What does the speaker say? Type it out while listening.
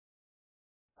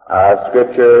Our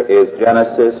scripture is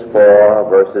Genesis 4,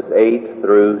 verses 8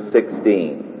 through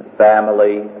 16,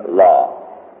 family law.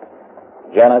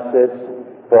 Genesis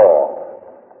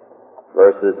 4,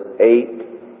 verses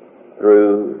 8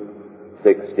 through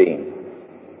 16.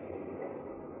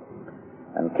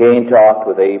 And Cain talked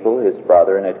with Abel his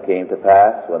brother, and it came to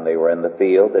pass, when they were in the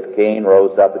field, that Cain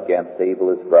rose up against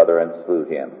Abel his brother, and slew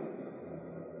him.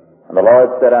 And the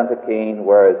Lord said unto Cain,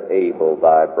 Where is Abel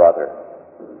thy brother?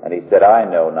 And he said, I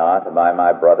know not, am I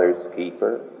my brother's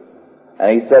keeper?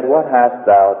 And he said, What hast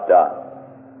thou done?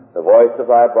 The voice of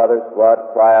thy brother's blood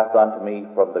crieth unto me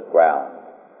from the ground.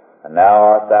 And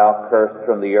now art thou cursed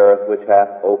from the earth, which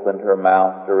hath opened her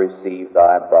mouth to receive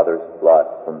thy brother's blood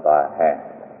from thy hand.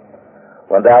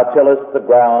 When thou tillest the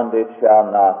ground, it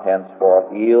shall not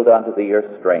henceforth yield unto thee your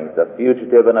strength. A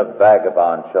fugitive and a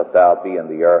vagabond shalt thou be in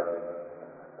the earth.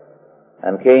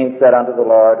 And Cain said unto the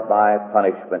Lord, My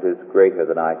punishment is greater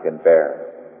than I can bear.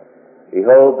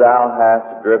 Behold, thou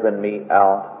hast driven me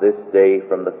out this day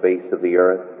from the face of the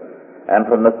earth, and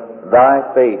from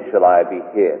thy face shall I be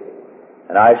hid.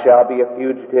 And I shall be a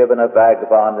fugitive and a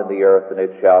vagabond in the earth, and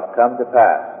it shall come to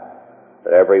pass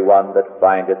that every one that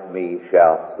findeth me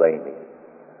shall slay me.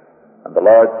 And the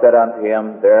Lord said unto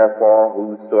him, Therefore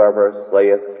whosoever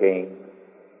slayeth Cain,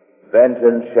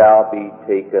 vengeance shall be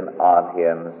taken on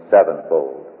him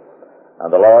sevenfold.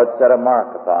 And the Lord set a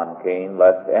mark upon Cain,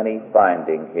 lest any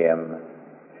finding him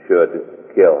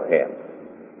should kill him.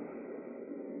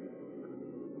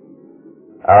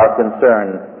 Our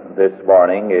concern this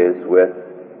morning is with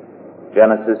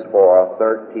Genesis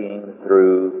 4:13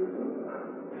 through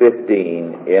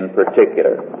 15 in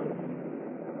particular.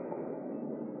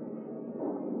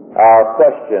 Our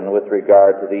question with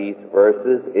regard to these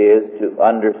verses is to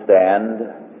understand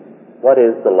what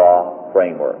is the law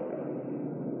framework.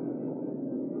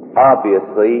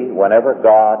 Obviously, whenever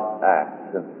God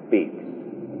acts and speaks,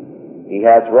 He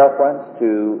has reference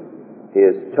to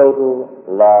His total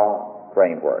law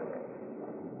framework.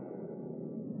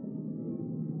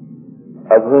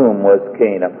 Of whom was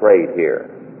Cain afraid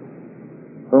here?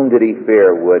 Whom did he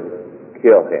fear would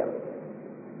kill him?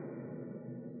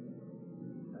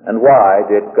 And why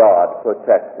did God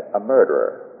protect a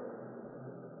murderer?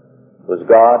 Was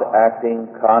God acting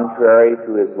contrary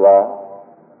to His law?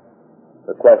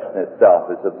 The question itself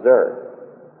is absurd.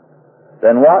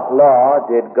 Then what law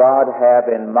did God have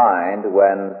in mind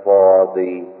when, for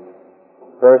the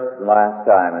first and last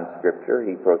time in Scripture,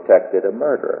 He protected a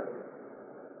murderer?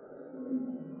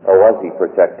 Or was He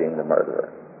protecting the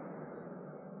murderer?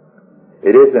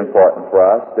 It is important for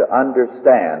us to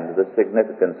understand the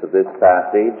significance of this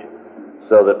passage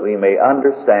so that we may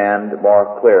understand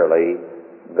more clearly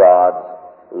God's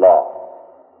law.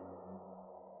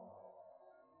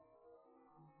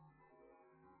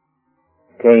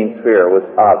 Cain's fear was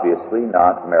obviously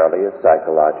not merely a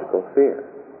psychological fear,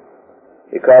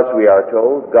 because we are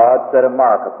told God set a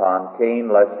mark upon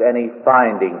Cain lest any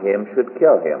finding him should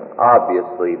kill him.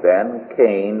 Obviously, then,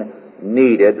 Cain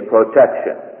needed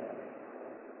protection.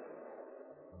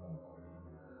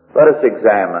 Let us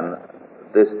examine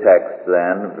this text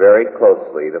then very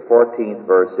closely, the 14th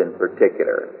verse in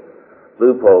particular.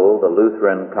 Loopold, the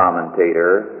Lutheran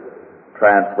commentator,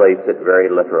 translates it very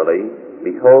literally,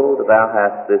 Behold, thou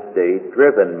hast this day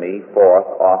driven me forth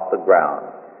off the ground,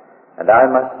 and I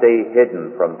must stay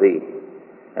hidden from thee,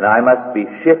 and I must be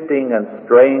shifting and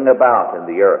straying about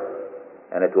in the earth,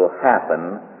 and it will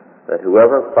happen that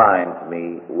whoever finds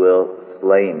me will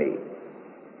slay me.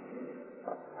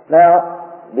 Now,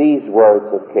 these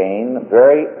words of Cain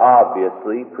very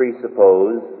obviously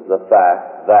presuppose the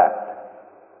fact that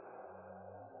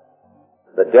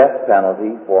the death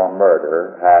penalty for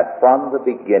murder had from the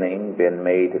beginning been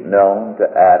made known to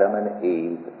Adam and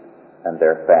Eve and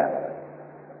their family.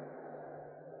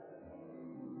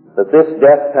 That this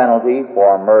death penalty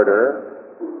for murder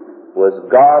was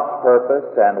God's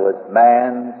purpose and was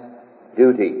man's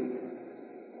duty.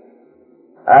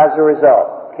 As a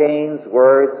result, Cain's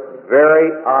words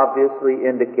very obviously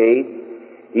indicate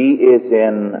he is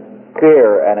in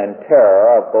fear and in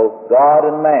terror of both God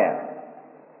and man,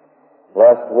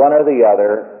 lest one or the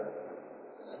other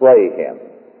slay him,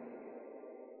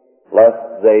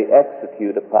 lest they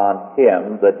execute upon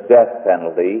him the death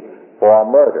penalty for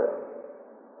murder.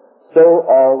 So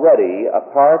already a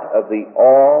part of the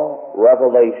all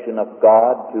revelation of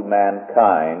God to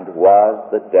mankind was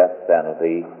the death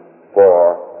penalty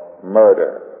for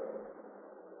murder.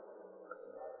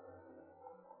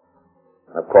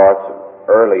 Of course,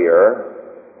 earlier,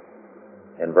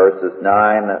 in verses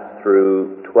 9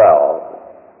 through 12,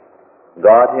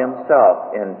 God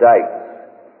Himself indicts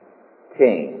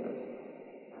Cain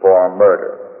for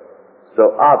murder.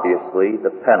 So obviously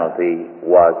the penalty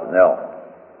was known.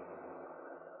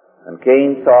 And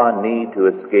Cain saw a need to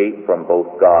escape from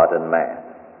both God and man.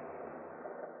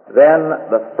 Then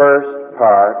the first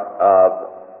part of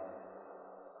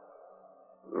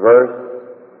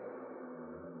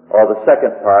the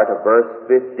second part of verse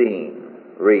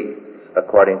 15 reads,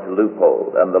 according to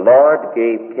Leupold, "And the Lord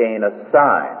gave Cain a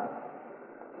sign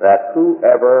that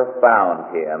whoever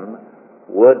found him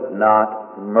would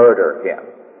not murder him."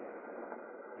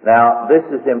 Now, this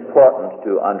is important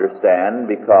to understand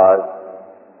because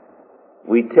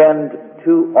we tend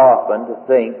too often to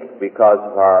think, because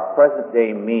of our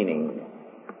present-day meaning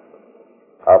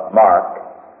of mark,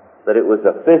 that it was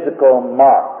a physical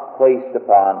mark placed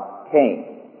upon Cain.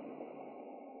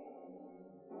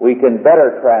 We can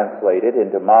better translate it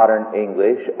into modern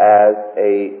English as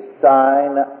a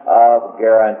sign of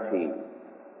guarantee.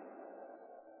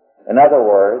 In other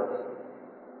words,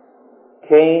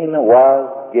 Cain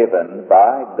was given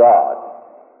by God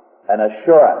an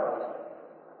assurance,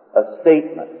 a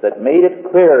statement that made it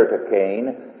clear to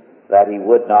Cain that he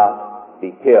would not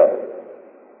be killed.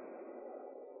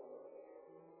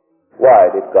 Why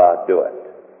did God do it?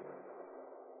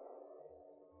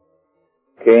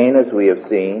 Cain, as we have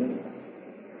seen,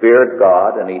 feared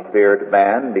God and he feared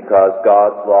man because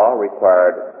God's law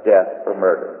required death for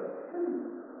murder.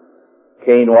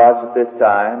 Cain was at this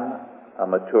time a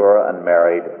mature and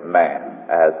married man,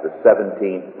 as the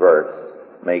 17th verse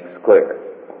makes clear.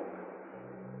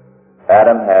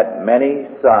 Adam had many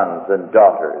sons and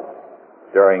daughters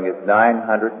during his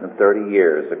 930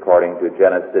 years, according to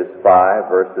Genesis 5,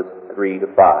 verses 3 to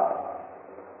 5.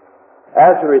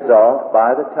 As a result,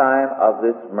 by the time of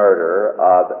this murder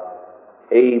of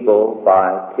Abel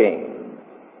by Cain,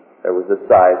 there was a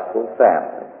sizable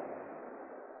family.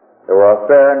 There were a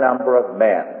fair number of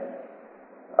men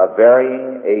of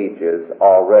varying ages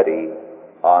already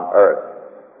on earth.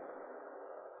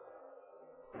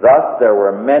 Thus, there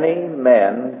were many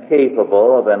men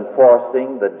capable of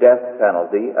enforcing the death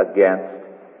penalty against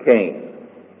Cain.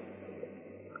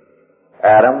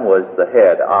 Adam was the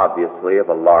head, obviously, of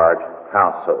a large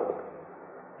household,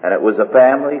 and it was a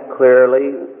family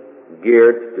clearly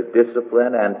geared to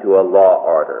discipline and to a law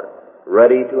order,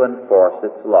 ready to enforce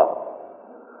its law.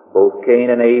 Both Cain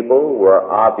and Abel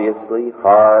were obviously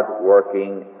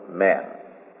hard-working men.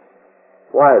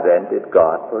 Why then did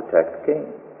God protect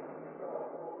Cain?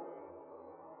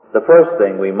 The first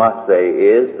thing we must say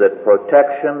is that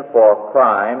protection for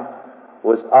crime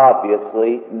was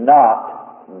obviously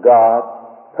not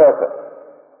God's purpose.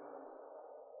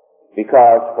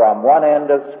 Because from one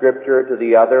end of Scripture to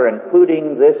the other,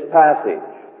 including this passage,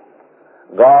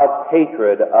 God's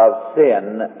hatred of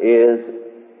sin is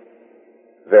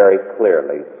very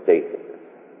clearly stated.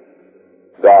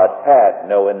 God had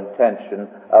no intention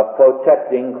of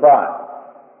protecting crime.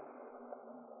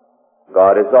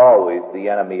 God is always the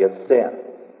enemy of sin.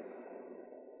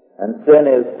 And sin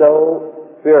is so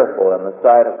fearful in the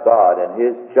sight of God and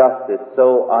His justice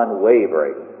so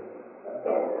unwavering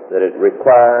that it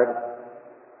required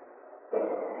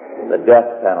the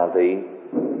death penalty,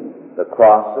 the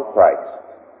cross of Christ,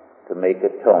 to make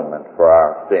atonement for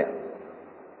our sins.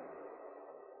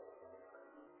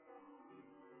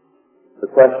 The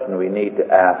question we need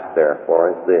to ask, therefore,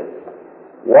 is this: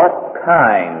 what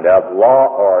kind of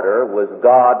law order was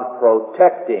God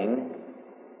protecting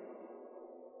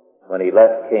when He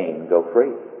let Cain go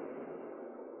free?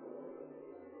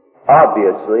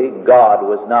 Obviously, God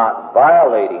was not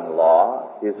violating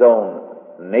law, His own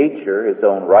nature, His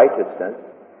own righteousness.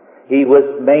 He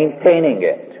was maintaining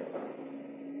it.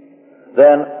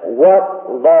 Then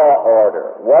what law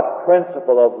order, what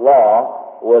principle of law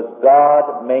was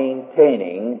God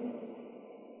maintaining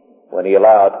when He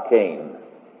allowed Cain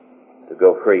to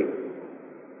go free?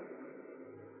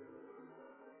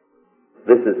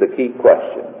 This is the key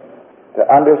question.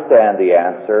 To understand the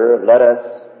answer, let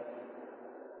us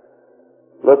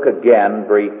look again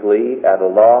briefly at a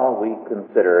law we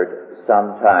considered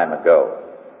some time ago,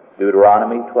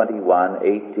 Deuteronomy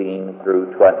 21:18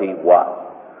 through 21,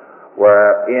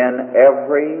 wherein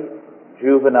every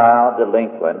juvenile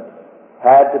delinquent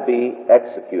had to be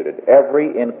executed,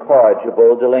 every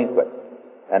incorrigible delinquent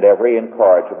and every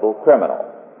incorrigible criminal.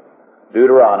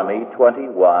 Deuteronomy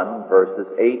 21, verses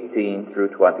 18 through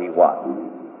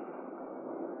 21.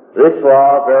 This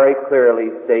law very clearly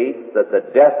states that the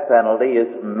death penalty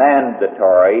is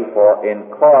mandatory for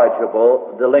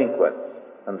incorrigible delinquents,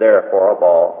 and therefore of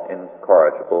all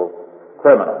incorrigible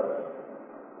criminals.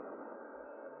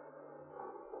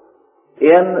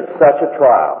 In such a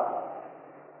trial,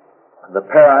 the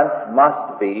parents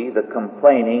must be the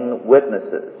complaining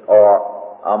witnesses,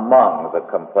 or among the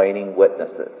complaining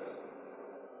witnesses.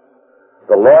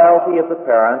 The loyalty of the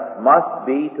parents must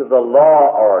be to the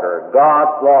law order,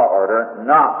 God's law order,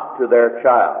 not to their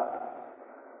child,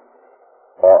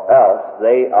 or else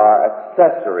they are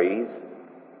accessories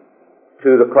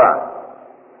to the crime.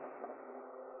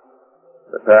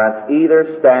 The parents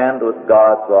either stand with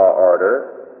God's law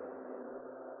order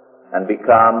and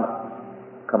become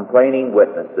complaining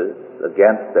witnesses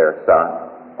against their son,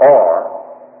 or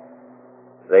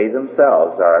they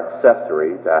themselves are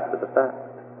accessories after the fact.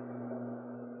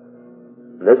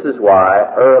 This is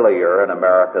why earlier in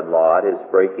American law it is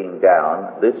breaking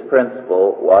down. This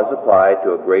principle was applied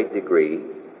to a great degree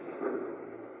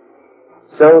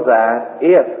so that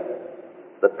if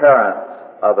the parents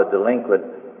of a delinquent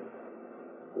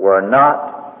were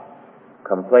not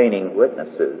complaining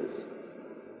witnesses,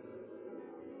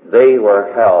 they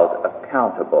were held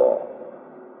accountable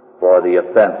for the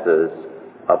offenses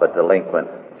of a delinquent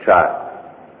child.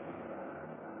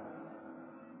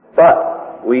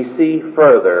 But we see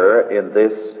further in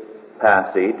this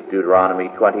passage, Deuteronomy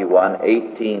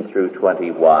 21:18 through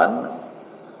 21,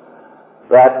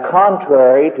 that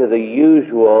contrary to the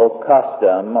usual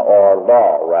custom, or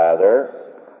law rather,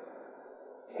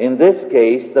 in this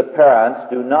case the parents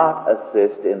do not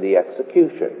assist in the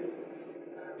execution.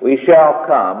 We shall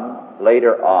come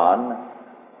later on,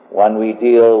 when we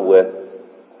deal with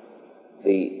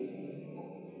the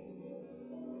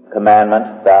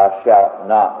commandment, thou shalt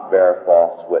not bear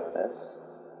false witness,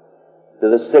 to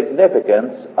the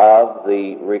significance of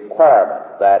the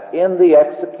requirement that in the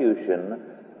execution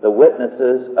the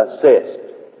witnesses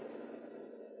assist.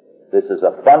 This is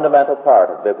a fundamental part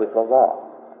of biblical law.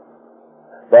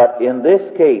 But in this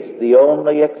case, the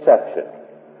only exception,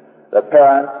 the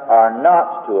parents are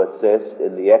not to assist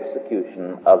in the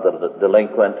execution of the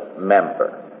delinquent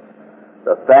member.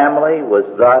 The family was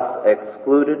thus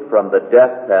excluded from the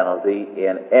death penalty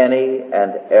in any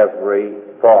and every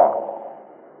form.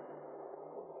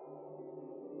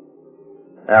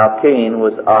 Now, Cain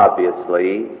was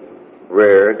obviously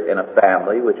reared in a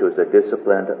family which was a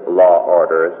disciplined law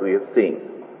order, as we have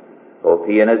seen. Both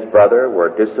he and his brother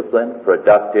were disciplined,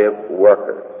 productive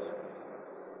workers.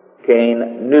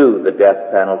 Cain knew the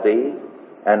death penalty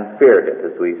and feared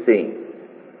it, as we've seen.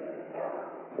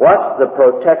 What the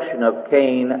protection of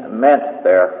Cain meant,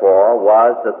 therefore,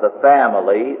 was that the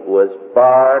family was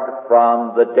barred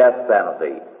from the death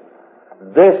penalty.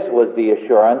 This was the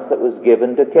assurance that was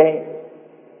given to Cain.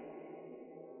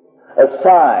 A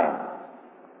sign,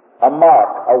 a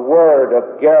mark, a word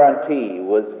of guarantee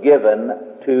was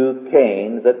given to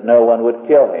Cain that no one would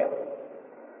kill him.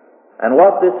 And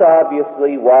what this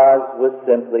obviously was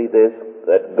simply this,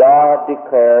 that God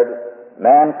declared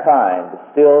mankind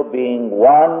still being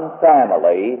one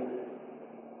family.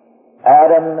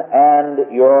 Adam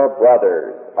and your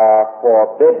brothers are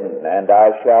forbidden, and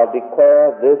I shall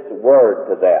declare this word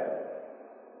to them.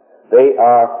 They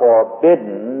are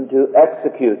forbidden to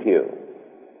execute you,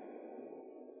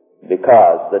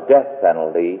 because the death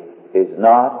penalty is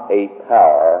not a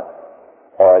power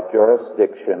or a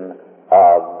jurisdiction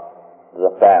of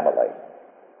the family.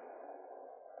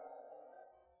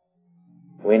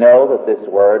 We know that this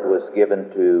word was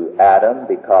given to Adam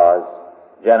because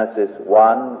Genesis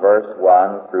 1 verse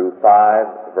 1 through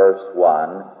 5 verse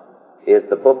 1 is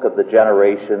the book of the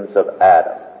generations of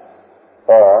Adam.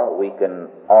 Or we can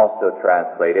also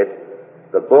translate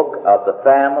it, the book of the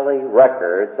family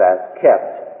records as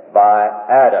kept by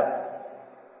Adam.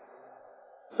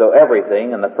 So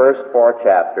everything in the first 4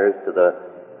 chapters to the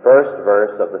first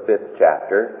verse of the 5th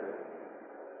chapter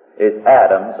is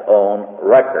Adam's own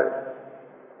record.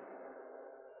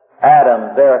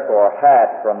 Adam therefore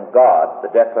had from God the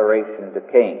declaration to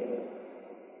Cain,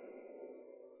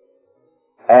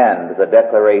 and the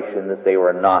declaration that they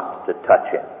were not to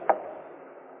touch him.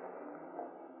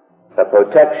 The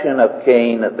protection of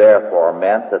Cain therefore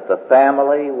meant that the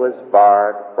family was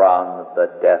barred from the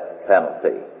death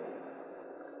penalty.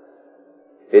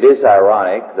 It is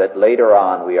ironic that later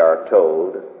on we are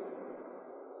told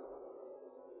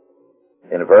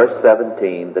in verse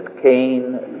 17 that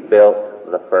Cain built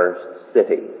the first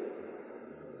city.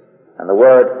 And the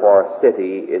word for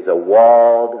city is a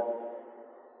walled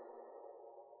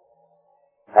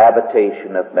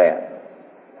habitation of men.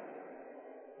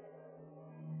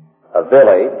 A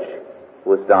village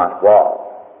was not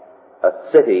walled.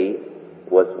 A city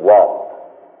was walled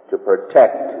to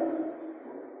protect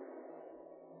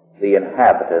the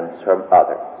inhabitants from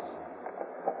others.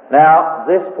 Now,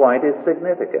 this point is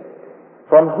significant.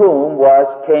 From whom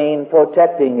was Cain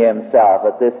protecting himself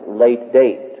at this late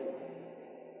date?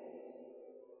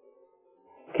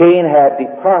 Cain had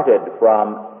departed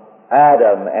from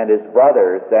Adam and his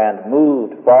brothers and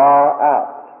moved far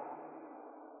out.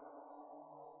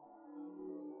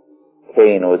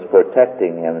 Cain was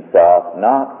protecting himself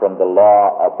not from the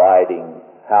law-abiding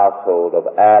household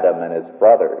of Adam and his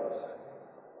brothers,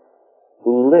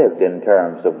 who lived in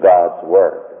terms of God's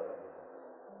Word,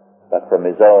 but from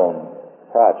his own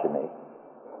progeny,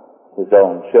 his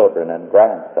own children and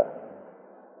grandsons.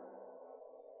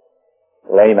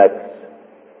 Lamech's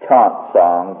taunt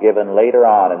song, given later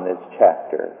on in this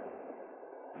chapter,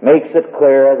 makes it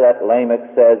clear that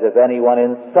Lamech says, if anyone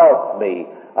insults me,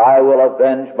 I will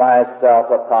avenge myself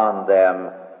upon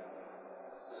them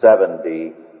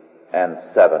 70 and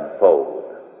sevenfold.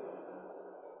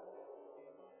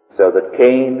 So that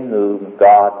Cain, whom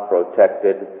God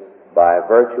protected by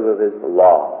virtue of his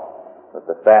law, that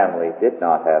the family did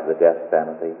not have the death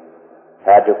penalty,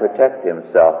 had to protect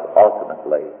himself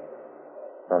ultimately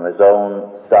from his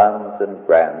own sons and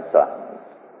grandsons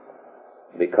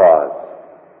because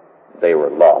they were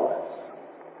lawless.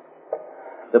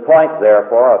 The point,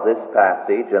 therefore, of this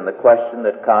passage and the question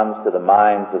that comes to the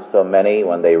minds of so many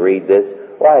when they read this,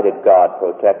 why did God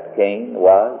protect Cain,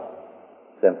 was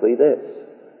simply this.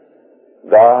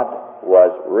 God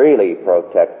was really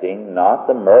protecting not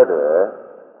the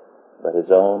murderer, but his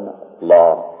own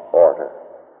law order.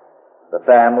 The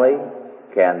family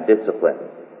can discipline.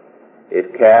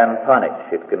 It can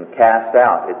punish. It can cast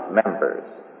out its members.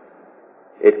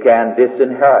 It can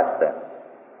disinherit them.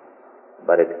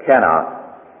 But it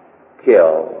cannot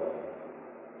kill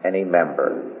any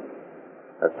member.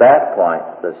 At that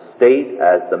point, the state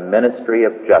as the ministry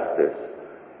of justice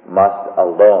must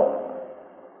alone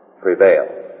prevail.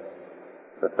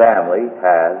 The family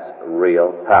has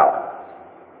real power.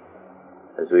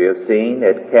 As we have seen,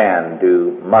 it can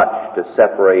do much to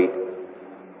separate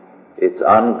its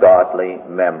ungodly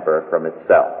member from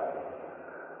itself.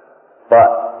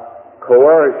 But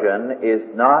coercion is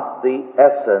not the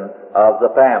essence of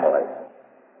the family.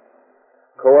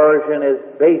 Coercion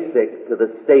is basic to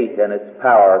the state and its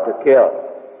power to kill.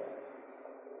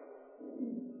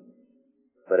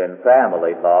 But in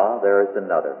family law, there is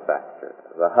another factor.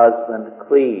 The husband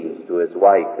cleaves to his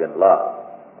wife in love.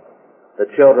 The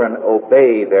children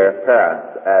obey their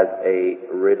parents as a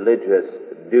religious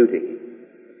duty.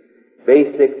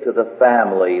 Basic to the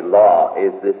family law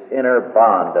is this inner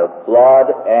bond of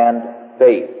blood and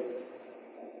faith,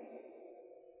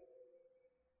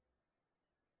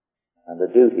 and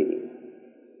the duty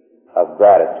of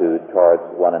gratitude towards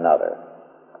one another.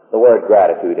 The word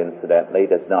gratitude, incidentally,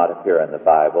 does not appear in the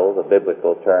Bible. The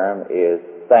biblical term is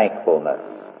thankfulness.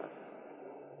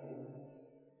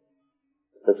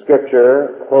 The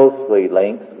Scripture closely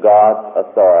links God's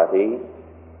authority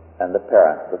and the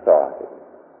parent's authority,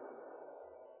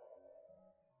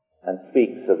 and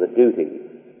speaks of the duty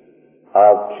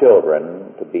of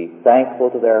children to be thankful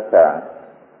to their parents,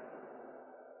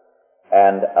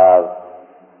 and of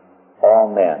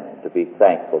all men to be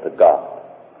thankful to God.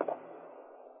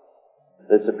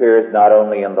 This appears not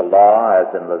only in the law,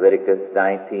 as in Leviticus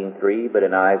 19:3, but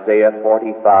in Isaiah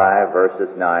 45, verses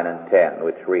 9 and 10,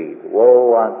 which read,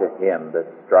 "Woe unto him that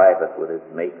striveth with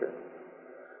his Maker.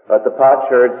 Let the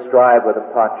potsherds strive with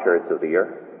the potsherds of the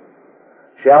earth.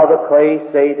 Shall the clay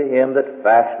say to him that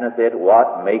fashioneth it,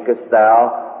 What makest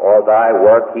thou? Or thy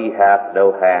work he hath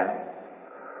no hand?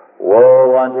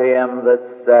 Woe unto him that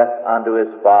saith unto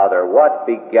his father, What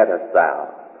begettest thou?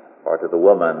 Or to the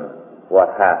woman,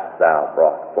 What hast thou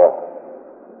brought forth?"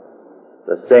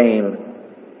 The same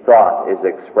thought is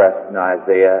expressed in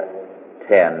Isaiah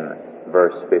 10,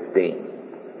 verse 15.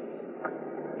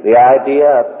 The idea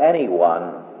of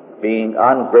anyone being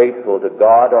ungrateful to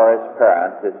God or his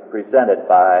parents is presented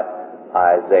by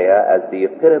Isaiah as the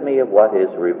epitome of what is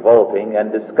revolting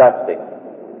and disgusting.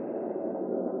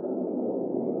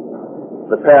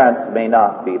 The parents may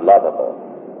not be lovable.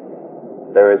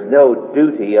 There is no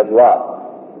duty of love.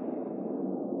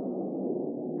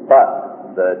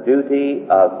 But the duty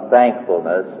of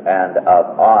thankfulness and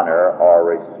of honor or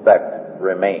respect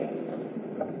remains.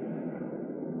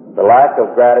 The lack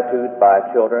of gratitude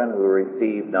by children who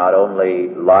receive not only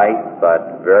light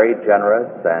but very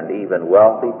generous and even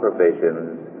wealthy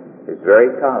provisions is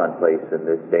very commonplace in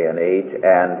this day and age,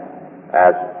 and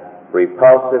as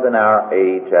repulsive in our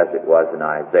age as it was in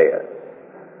Isaiah.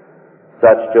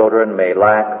 Such children may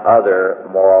lack other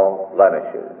moral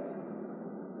blemishes,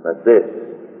 but this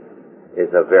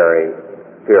is a very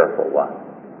fearful one.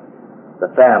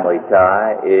 The family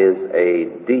tie is a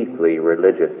deeply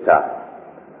religious tie.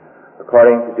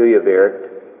 According to Duyevert,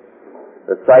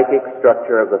 the psychic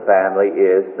structure of the family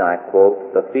is, and I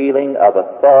quote, the feeling of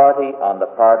authority on the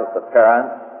part of the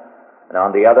parents and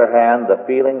on the other hand, the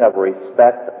feeling of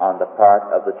respect on the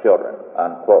part of the children,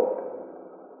 unquote.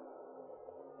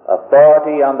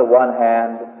 Authority on the one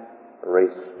hand,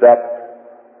 respect,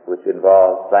 which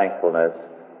involves thankfulness,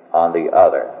 on the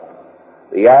other.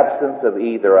 The absence of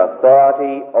either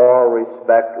authority or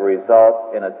respect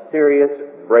results in a serious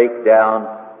breakdown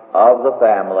of the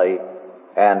family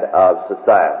and of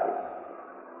society.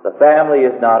 The family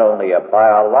is not only a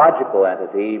biological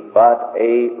entity, but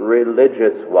a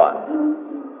religious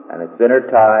one, and its inner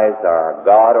ties are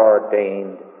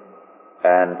God-ordained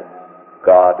and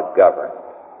God-governed.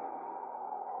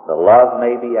 The love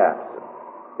may be absent,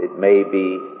 it may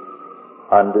be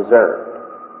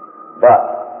undeserved,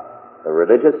 but the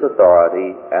religious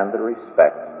authority and the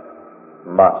respect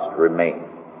must remain.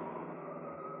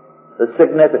 The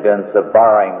significance of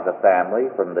barring the family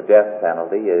from the death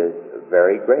penalty is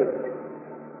very great.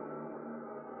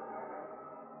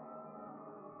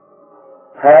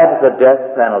 Had the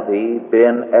death penalty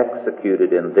been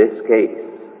executed in this case,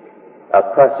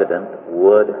 a precedent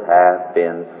would have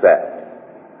been set.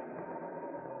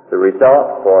 The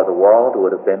result for the world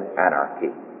would have been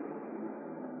anarchy.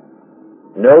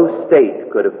 No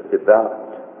state could have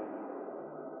developed,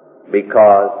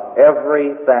 because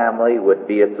every family would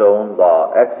be its own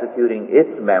law, executing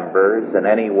its members and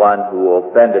anyone who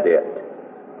offended it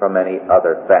from any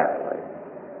other family.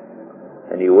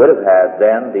 And you would have had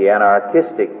then the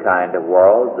anarchistic kind of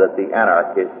world that the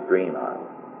anarchists dream of.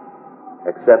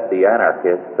 Except the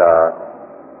anarchists are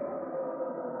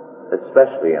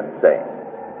especially insane.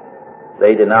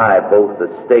 They deny both the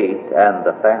state and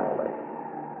the family.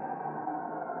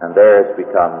 And theirs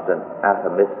becomes an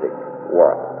atomistic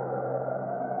world.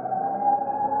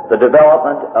 The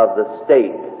development of the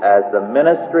state as the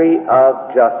ministry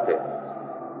of justice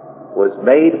was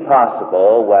made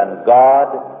possible when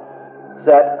God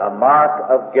set a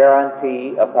mark of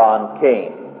guarantee upon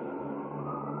Cain,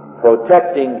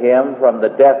 protecting him from the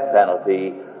death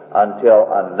penalty until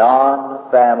a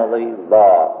non-family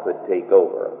law could take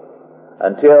over,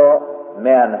 until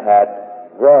men had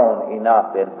grown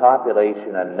enough in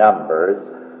population and numbers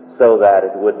so that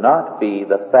it would not be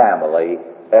the family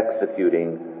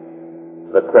executing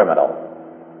the criminal.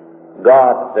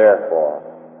 God, therefore,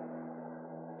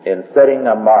 in setting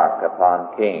a mark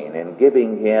upon Cain, in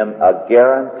giving him a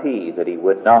guarantee that he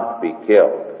would not be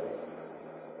killed,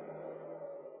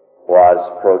 was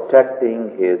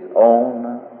protecting his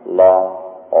own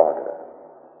law order,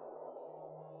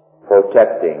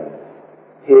 protecting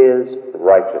his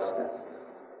righteousness.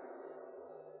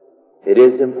 It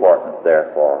is important,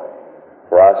 therefore,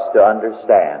 for us to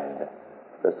understand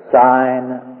the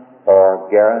sign or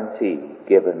guarantee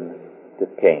given to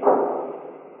Cain.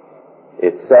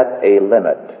 It set a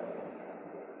limit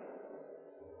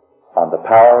on the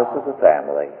powers of the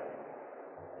family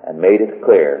and made it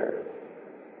clear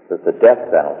that the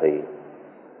death penalty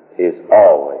is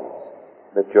always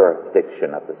the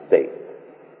jurisdiction of the state.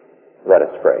 Let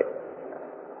us pray.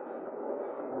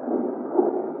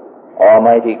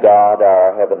 Almighty God,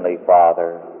 our Heavenly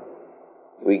Father,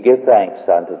 we give thanks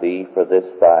unto Thee for this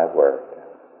Thy word.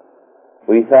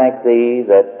 We thank Thee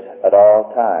that at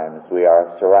all times we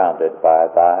are surrounded by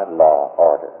Thy law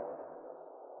order,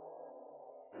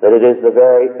 that it is the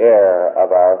very air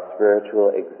of our spiritual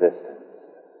existence,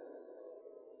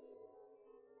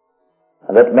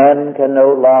 and that men can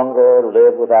no longer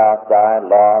live without Thy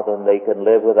law than they can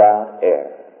live without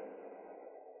air.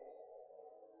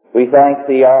 We thank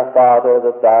Thee, our Father,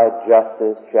 that Thy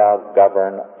justice shall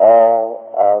govern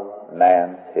all of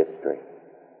man's history.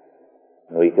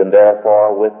 We can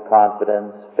therefore with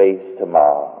confidence face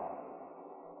tomorrow,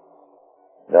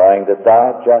 knowing that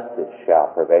Thy justice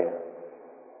shall prevail,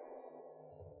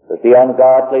 that the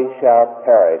ungodly shall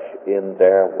perish in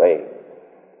their ways,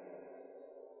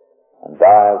 and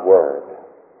Thy word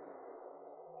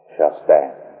shall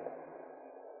stand.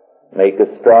 Make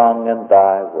us strong in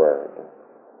Thy word,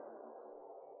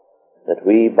 that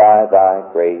we by Thy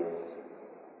grace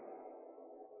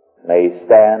may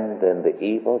stand in the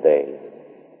evil day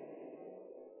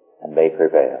and may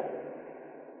prevail.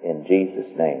 In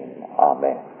Jesus' name,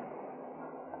 amen.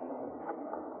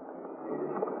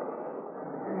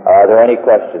 Are there any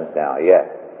questions now? Yes.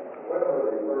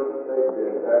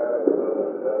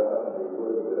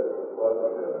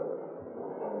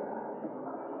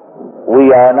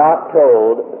 We are not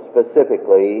told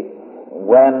specifically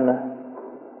when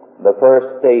the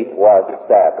first state was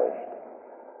established,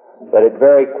 but it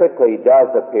very quickly does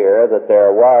appear that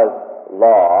there was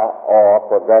law or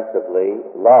progressively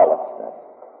lawlessness.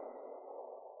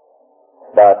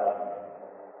 But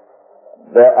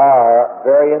there are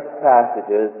various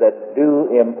passages that do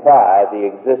imply the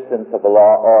existence of a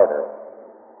law order.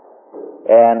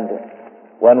 And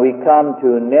when we come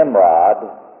to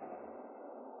Nimrod,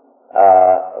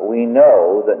 we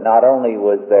know that not only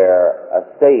was there a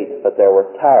state, but there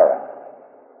were tyrants.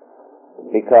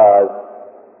 Because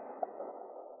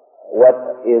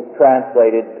what is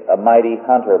translated a mighty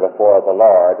hunter before the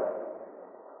Lord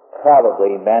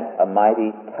probably meant a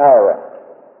mighty tyrant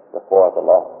before the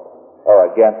Lord,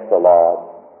 or against the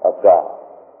law of God.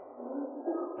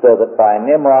 So that by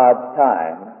Nimrod's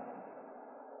time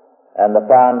and the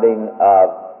founding of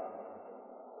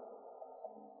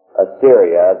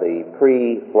Assyria, the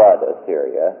pre-flood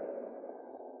Assyria,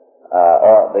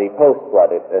 or the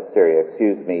post-flood Assyria,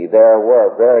 there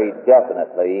were very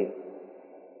definitely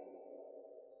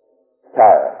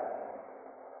tyrants.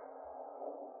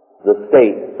 The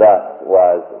state thus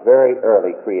was very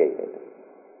early created.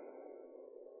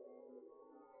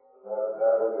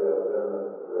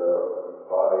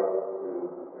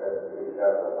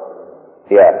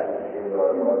 Yes.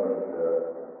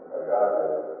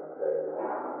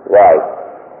 Right.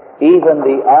 Even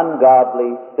the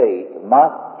ungodly state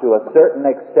must, to a certain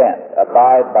extent,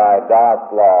 abide by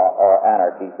God's law or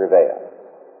anarchy prevails.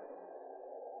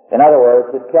 In other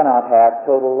words, it cannot have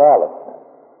total lawlessness.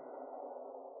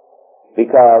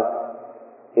 Because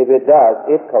if it does,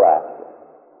 it collapses.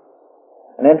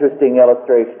 An interesting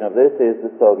illustration of this is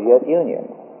the Soviet Union.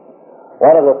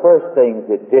 One of the first things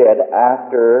it did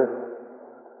after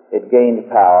it gained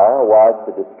power was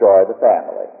to destroy the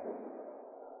family.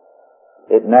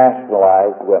 It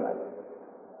nationalized women.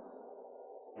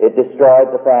 It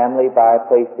destroyed the family by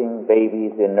placing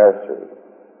babies in nurseries.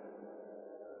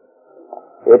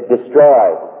 It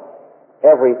destroyed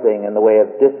everything in the way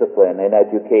of discipline and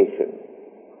education.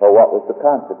 Well, what was the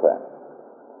consequence?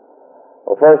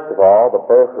 Well, first of all, the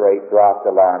birth rate dropped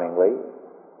alarmingly.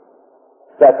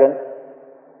 Second,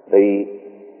 the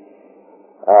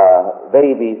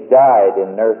babies died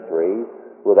in nurseries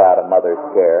without a mother's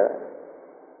care.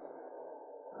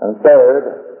 And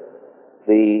third,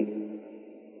 the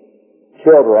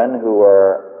children who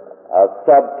were of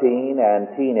sub-teen and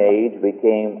teenage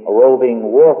became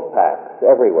roving wolf packs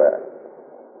everywhere.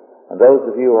 And those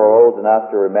of you who are old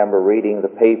enough to remember reading the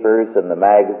papers and the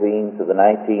magazines of the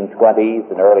 1920s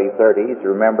and early 30s,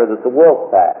 remember that the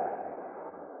wolf packs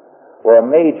were a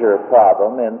major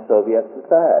problem in Soviet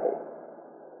society.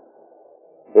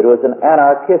 It was an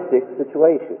anarchistic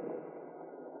situation.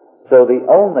 So the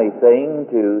only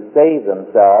thing to save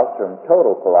themselves from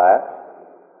total collapse,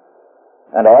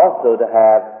 and also to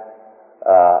have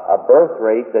a birth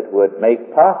rate that would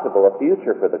make possible a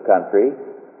future for the country,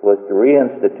 was to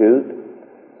reinstitute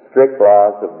strict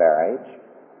laws of marriage,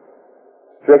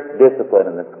 strict discipline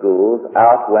in the schools.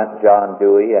 Out went John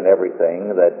Dewey and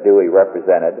everything that Dewey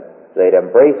represented. They'd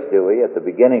embraced Dewey at the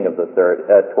beginning of the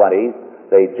 20s.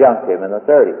 They junked him in the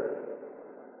 30s.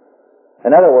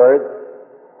 In other words,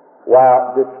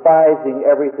 while despising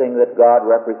everything that God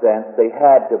represents, they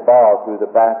had to borrow through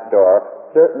the back door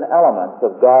certain elements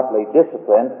of godly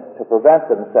discipline to prevent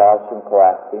themselves from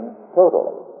collapsing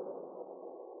totally.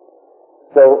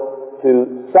 So,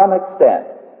 to some extent,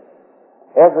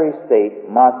 every state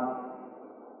must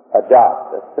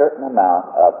adopt a certain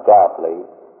amount of godly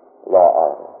law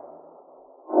order.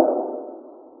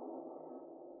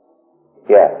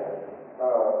 Yes.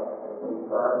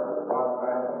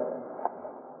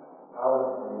 How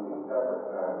is the separate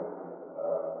families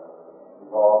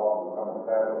evolved to become a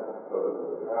family so that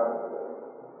it happens?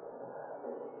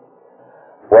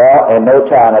 Well, in no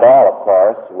time at all, of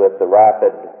course, with the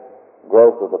rapid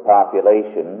growth of the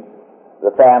population,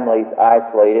 the families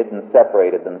isolated and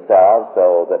separated themselves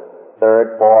so that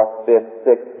third, fourth, fifth,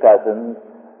 sixth cousins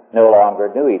no longer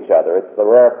knew each other. It's the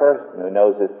rare person who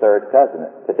knows his third cousin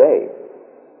today.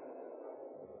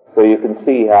 So you can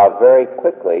see how very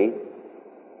quickly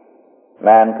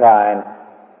mankind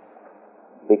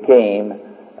became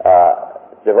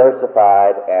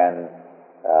diversified and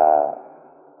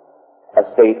a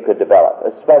state could develop,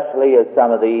 especially as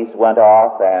some of these went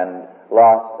off and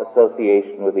lost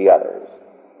association with the others.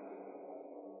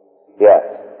 Yes?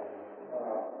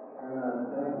 And then the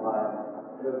same line,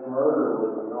 if murder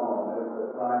was known, if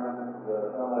the time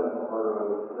the penalty for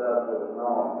murder was death was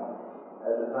known,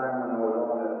 at the time when there was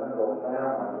only a single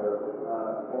family that was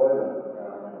not employed in the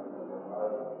family,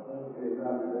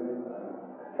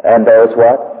 and there's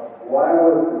what? Why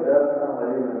was the death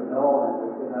penalty even known if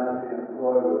it could not be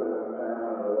employed within a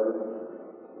family relationship?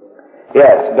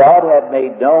 Yes, God had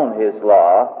made known His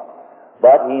law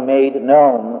but he made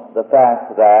known the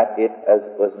fact that it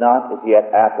was not as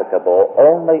yet applicable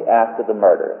only after the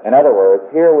murder. In other words,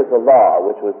 here was a law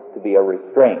which was to be a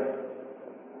restraint.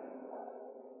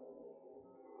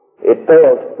 It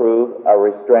failed to prove a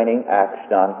restraining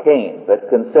action on Cain, but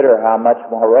consider how much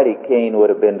more ready Cain would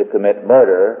have been to commit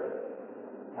murder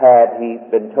had he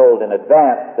been told in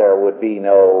advance there would be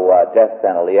no death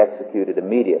penalty executed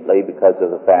immediately because of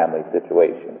the family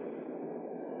situation.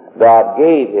 God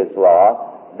gave his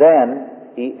law, then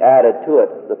he added to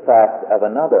it the fact of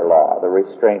another law, the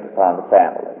restraint upon the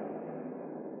family.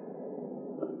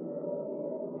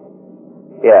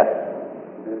 Yes?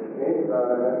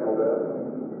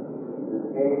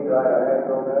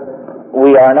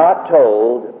 We are not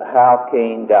told how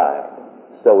Cain died,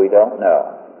 so we don't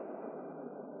know.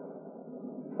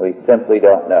 We simply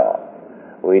don't know.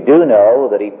 We do know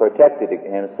that he protected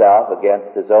himself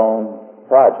against his own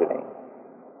progeny,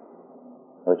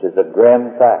 which is a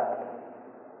grim fact.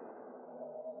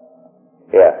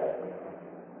 Yes?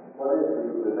 What is the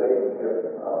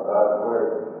relationship of God's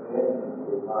word in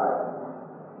his mind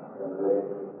in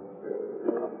relationship to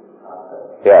this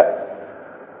concept? Yes.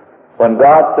 When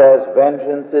God says,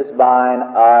 "Vengeance is mine,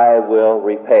 I will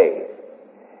repay,"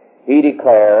 he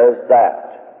declares that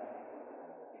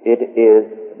it is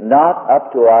not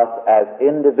up to us as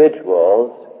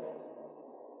individuals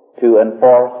to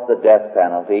enforce the death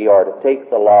penalty or to take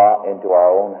the law into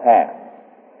our own hands.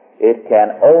 It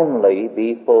can only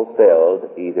be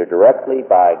fulfilled either directly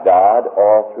by God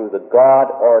or through the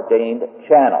God-ordained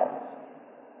channels.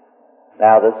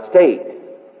 Now, the state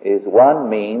is one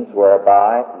means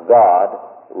whereby God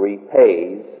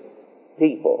repays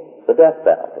people the death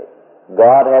penalty.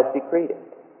 God has decreed it.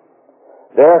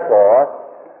 Therefore,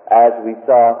 as we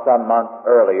saw some months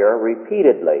earlier,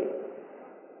 repeatedly,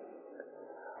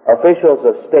 officials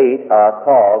of state are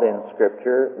called in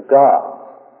Scripture gods,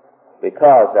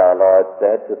 because our Lord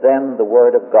said, "To them the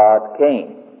word of God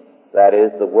came," that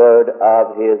is, the word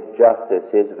of His justice,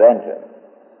 His vengeance,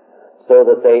 so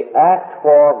that they act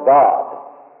for God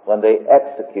when they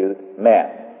execute men.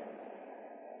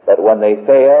 But when they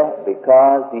fail,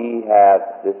 because ye have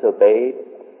disobeyed,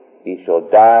 ye shall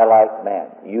die like men.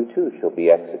 You too shall be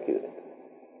executed.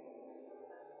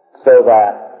 So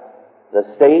that the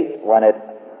state, when it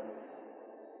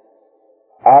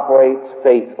operates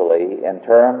faithfully in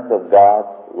terms of God's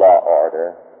law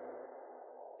order,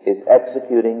 is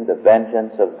executing the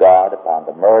vengeance of God upon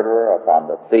the murderer, upon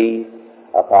the thief,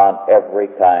 upon every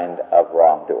kind of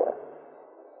wrongdoer.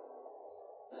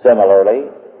 Similarly,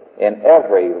 in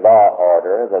every law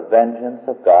order, the vengeance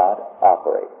of God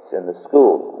operates. In the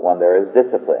school, when there is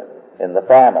discipline, in the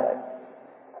family.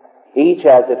 Each,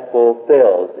 as it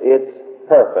fulfills its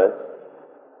purpose,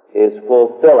 is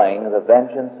fulfilling the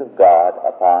vengeance of God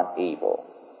upon evil.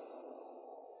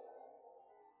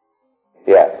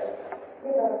 Yes?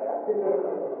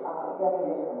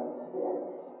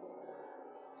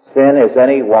 Sin is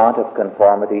any want of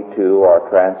conformity to or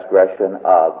transgression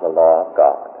of the law of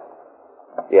God.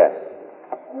 Yes?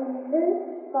 In verse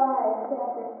 5,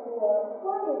 chapter 4,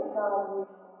 what is God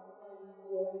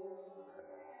using?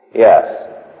 Yes.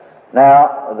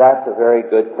 Now, that's a very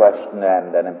good question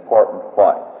and an important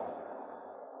point.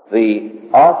 The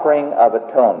offering of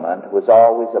atonement was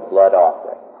always a blood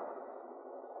offering,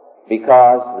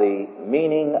 because the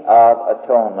meaning of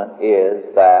atonement is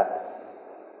that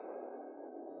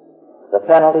the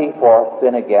penalty for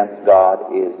sin against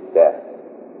God is death.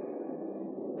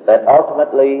 That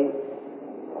ultimately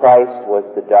Christ was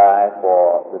to die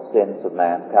for the sins of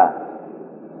mankind.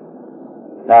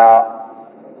 Now,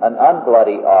 an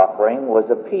unbloody offering was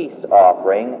a peace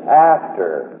offering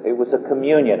after, it was a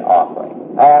communion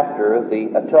offering, after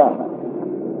the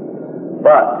atonement.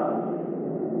 But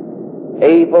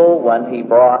Abel, when he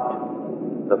brought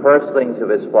the firstlings of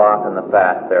his flock and the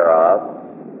fat thereof,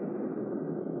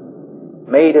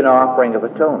 made an offering of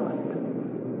atonement.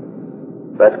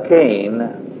 But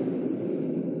Cain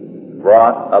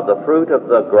brought of the fruit of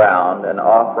the ground an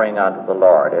offering unto the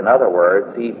Lord. In other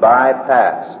words, he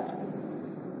bypassed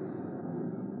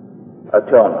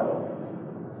atonement.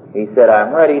 He said,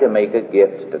 "I'm ready to make a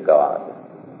gift to God,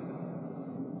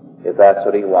 if that's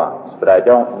what He wants, but I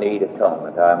don't need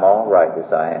atonement. I'm all right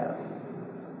as I am."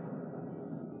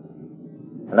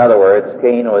 In other words,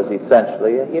 Cain was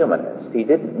essentially a humanist. He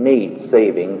didn't need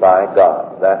saving by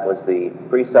God. That was the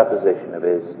presupposition of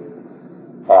his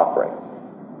offering.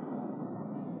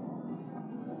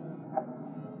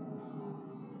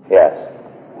 Yes?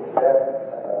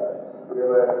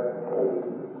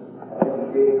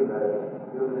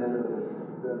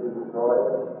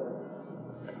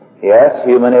 Yes,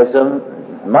 humanism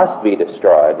must be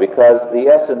destroyed, because the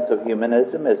essence of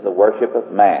humanism is the worship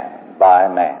of man by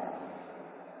man.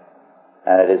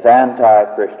 And it is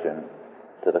anti-Christian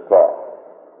to the core.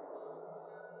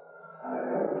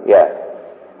 Yes.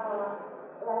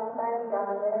 Last night on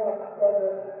the internet said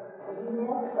that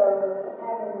UNESCO was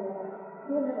having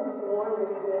humanist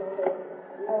worship with the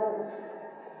UN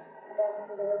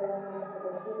ambassador and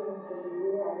the humans of the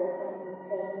year, I guess,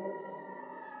 1970.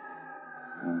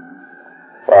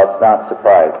 Well, it's not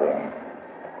surprising.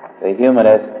 The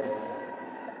humanists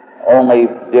only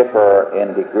differ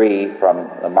in degree from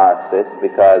the Marxists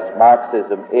because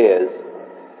Marxism is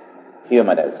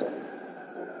humanism.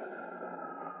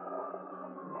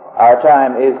 Our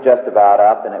time is just about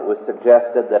up, and it was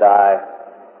suggested that I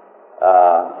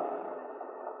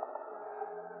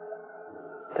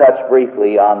touch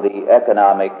briefly on the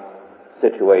economic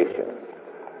situation.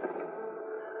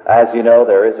 As you know,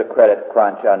 there is a credit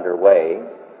crunch underway,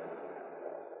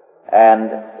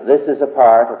 and this is a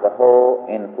part of the whole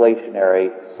inflationary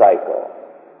cycle.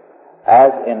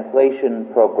 As inflation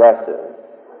progresses,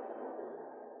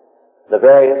 the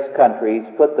various countries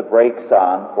put the brakes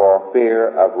on for fear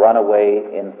of runaway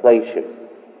inflation.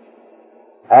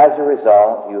 As a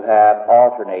result, you have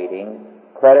alternating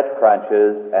credit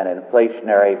crunches and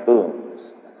inflationary booms.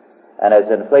 And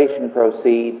as inflation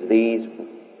proceeds, these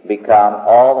become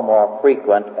all the more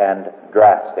frequent and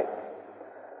drastic.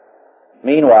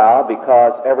 Meanwhile,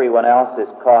 because everyone else is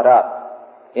caught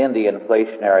up in the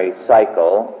inflationary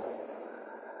cycle,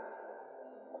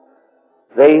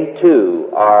 they too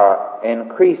are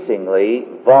increasingly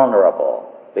vulnerable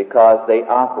because they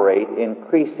operate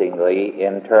increasingly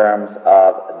in terms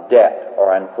of debt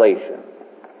or inflation.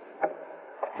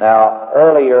 Now,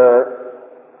 earlier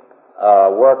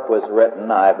work was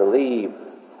written, I believe,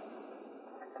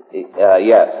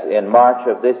 in March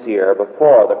of this year,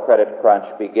 before the credit crunch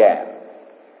began.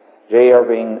 J.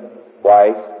 Irving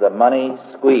Weiss, The Money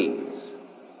Squeeze.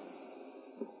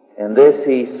 In this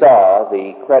he saw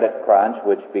the credit crunch,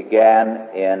 which began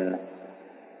in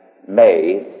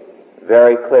May,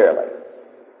 very clearly.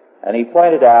 And he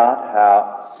pointed out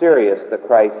how serious the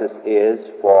crisis is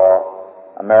for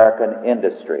American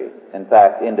industry, in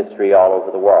fact, industry all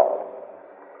over the world.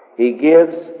 He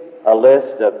gives a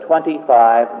list of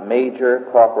 25 major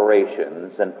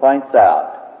corporations and points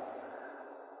out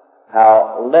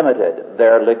how limited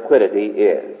their liquidity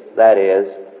is. That is,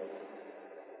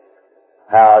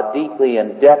 how deeply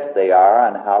in debt they are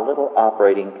and how little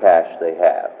operating cash they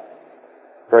have.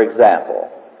 For example,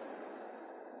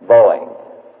 Boeing,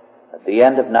 at the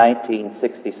end of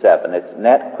 1967, its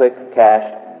net quick cash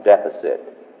deficit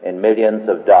in millions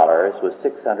of dollars was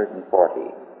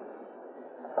 640.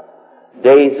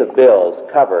 Days of bills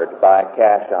covered by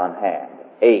cash on hand,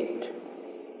 8.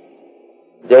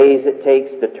 Days it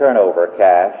takes to turn over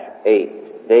cash,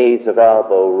 8. Days of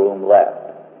elbow room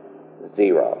left,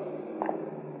 0.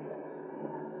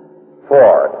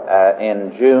 Ford,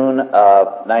 in June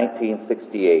of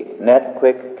 1968, net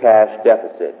quick cash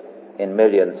deficit in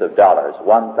millions of dollars,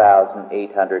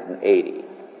 1,880.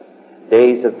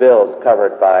 Days of bills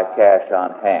covered by cash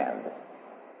on hand,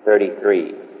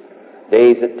 33.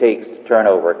 Days it takes to turn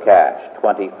over cash,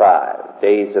 25.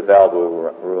 Days of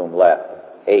elbow room left,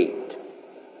 8.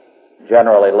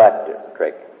 General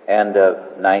Electric, end of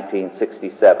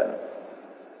 1967.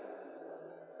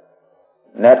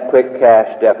 Net quick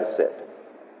cash deficit,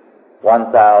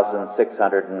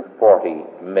 1,640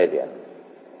 million,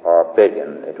 or a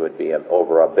billion. It would be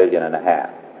over $1.5 billion.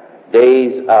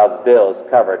 Days of bills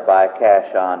covered by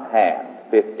cash on hand,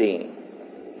 15.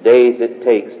 Days it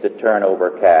takes to turn over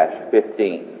cash,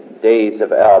 15. Days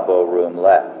of elbow room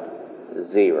left,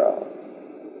 0.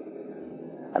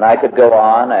 And I could go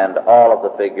on, and all of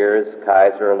the figures,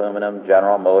 Kaiser Aluminum,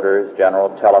 General Motors, General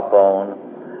Telephone,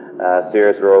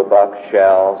 Sears Roebuck,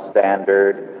 Shell,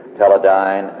 Standard,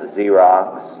 Teledyne,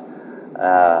 Xerox,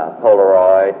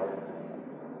 Polaroid,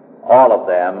 all of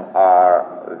them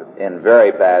are in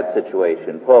very bad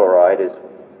situation. Polaroid is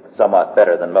somewhat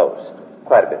better than most,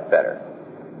 quite a bit better.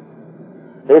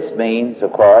 This means,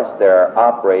 of course, they're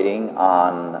operating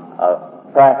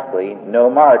on practically no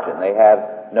margin. They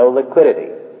have no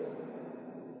liquidity.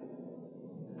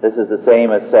 This is the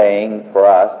same as saying for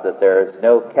us that there is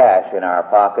no cash in our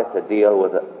pocket to deal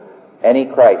with any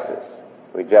crisis.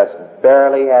 We just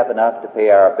barely have enough to pay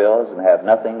our bills and have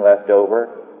nothing left over,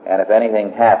 and if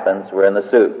anything happens, we're in the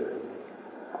soup.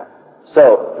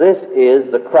 So this is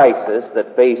the crisis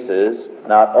that faces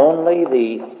not only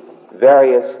the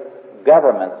various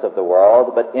governments of the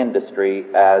world, but industry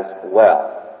as well.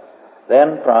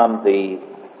 Then from the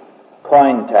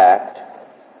Cointact,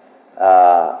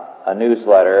 a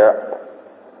newsletter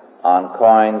on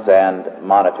Coins and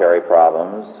Monetary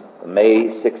Problems,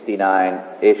 May 69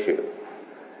 issue.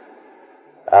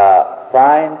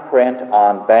 Fine print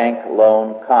on bank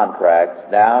loan contracts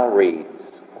now reads,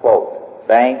 quote,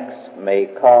 banks may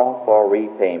call for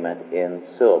repayment in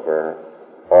silver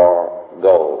or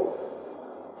gold,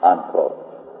 unquote.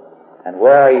 And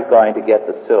where are you going to get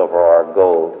the silver or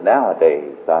gold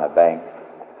nowadays on a bank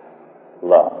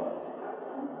loan?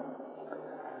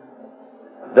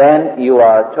 Then you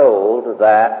are told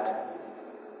that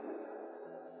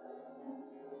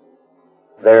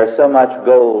there's so much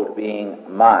gold being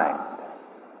mined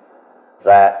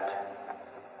that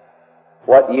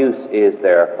what use is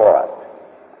there for it?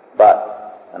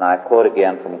 But, and I quote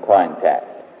again from CoinTax,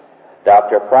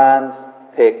 Dr. Franz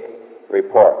Pick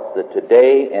reports that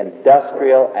today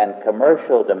industrial and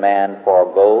commercial demand for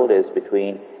gold is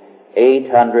between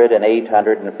 800 and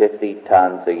 850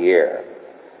 tons a year.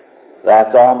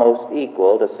 That's almost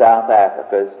equal to South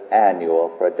Africa's annual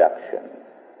production.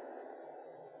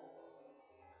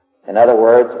 In other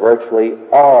words, virtually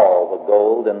all the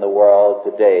gold in the world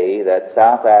today that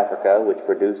South Africa, which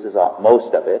produces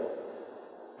most of it,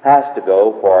 has to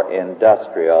go for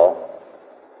industrial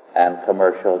and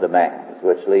commercial demands,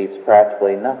 which leaves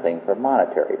practically nothing for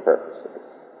monetary purposes.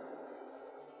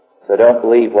 So don't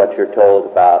believe what you're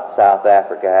told about South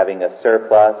Africa having a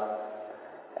surplus,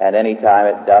 and any time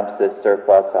it dumps this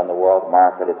surplus on the world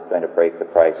market, it's going to break the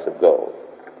price of gold.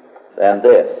 Then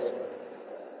this,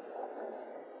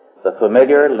 the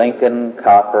familiar Lincoln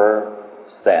copper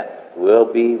cent will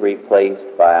be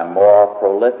replaced by a more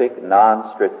prolific,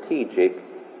 non-strategic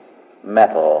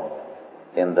metal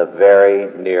in the very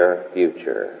near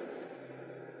future.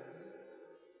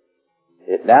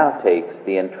 It now takes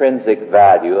the intrinsic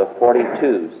value of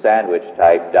 42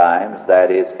 sandwich-type dimes,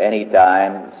 that is, any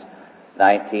dimes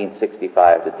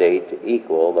 1965 to date, to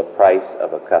equal the price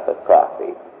of a cup of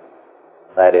coffee.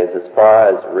 That is, as far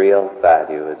as real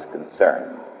value is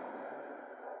concerned.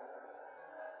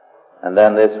 And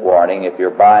then this warning, if you're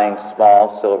buying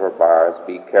small silver bars,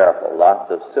 be careful.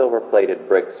 Lots of silver-plated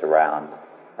bricks around,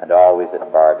 and always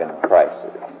at bargain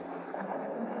prices.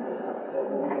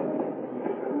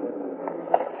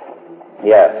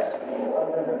 Yes.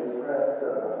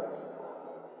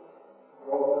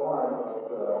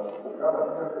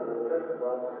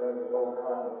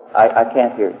 I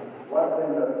can't hear you. One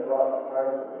thing that brought the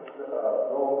price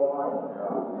of gold coins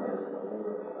down is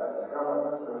that the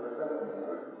government was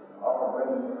often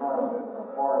bringing coins from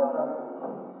foreign countries.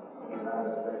 The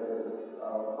United States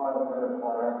coins in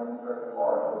foreign certain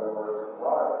foreign, so there were a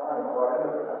lot of coins brought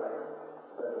into the country.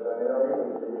 That they don't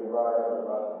usually be brought in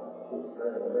about $1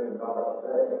 million a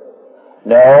day.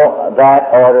 No,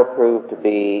 that order proved to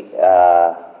be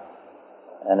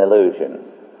an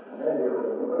illusion.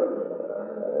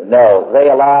 No, they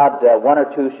allowed one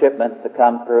or two shipments to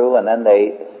come through, and then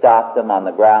they stopped them on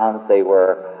the grounds they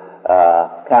were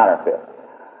counterfeit,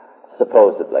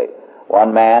 supposedly.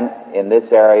 One man in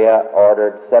this area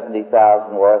ordered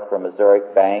 70,000 worth from a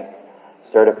Zurich bank,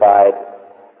 certified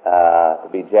to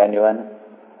be genuine.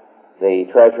 The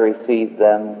Treasury seized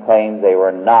them, claimed they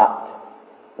were not,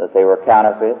 that they were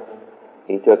counterfeits.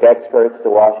 He took experts to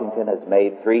Washington, has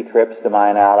made 3 trips to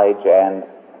my knowledge, and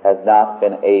has not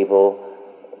been able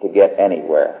to get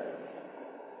anywhere.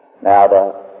 Now,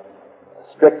 the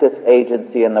strictest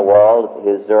agency in the world,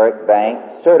 his Zurich bank,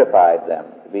 certified them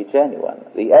to be genuine.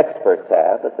 The experts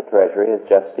have, but the Treasury has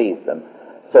just seized them.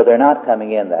 So they're not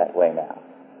coming in that way now.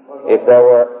 If there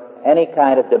were any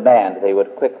kind of demand, they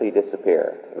would quickly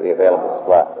disappear, the available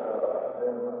supply.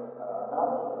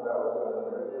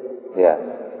 Yes.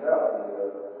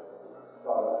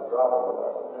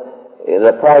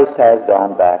 The price has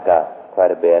gone back up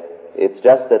quite a bit. It's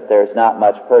just that there's not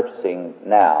much purchasing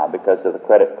now because of the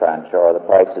credit crunch, or the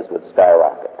prices would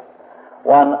skyrocket.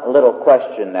 One little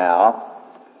question now.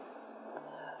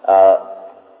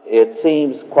 It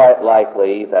seems quite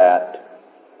likely that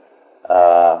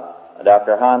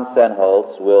Dr. Hans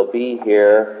Senholz will be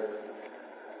here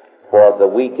for the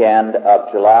weekend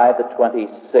of July the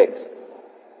 26th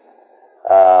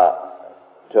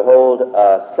to hold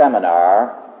a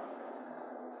seminar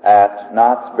at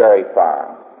Knott's Berry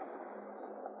Farm.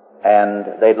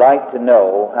 And they'd like to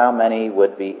know how many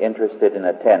would be interested in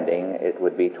attending. It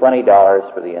would be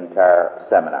 $20 for the entire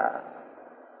seminar.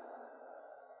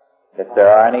 If there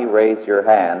are any, raise your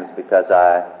hands, because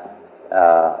I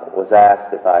was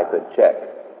asked if I could check.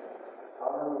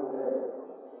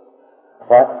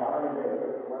 What?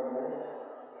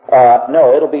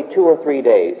 No, it'll be 2 or 3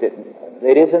 days.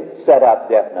 It isn't set up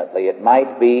definitely. It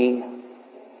might be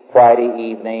Friday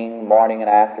evening, morning and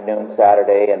afternoon,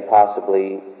 Saturday, and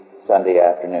possibly Sunday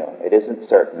afternoon. It isn't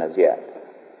certain as yet.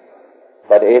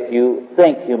 But if you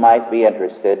think you might be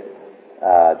interested,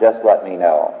 just let me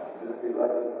know.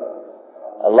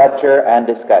 A lecture and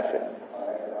discussion.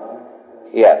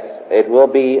 Yes, it will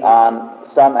be on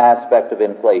some aspect of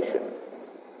inflation.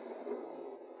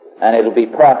 And it'll be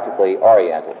practically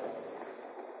oriented.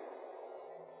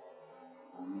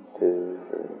 1, 2,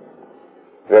 3.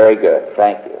 Very good.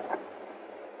 Thank you.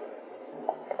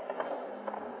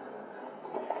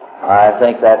 I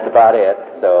think that's about it,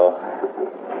 so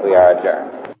we are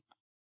adjourned.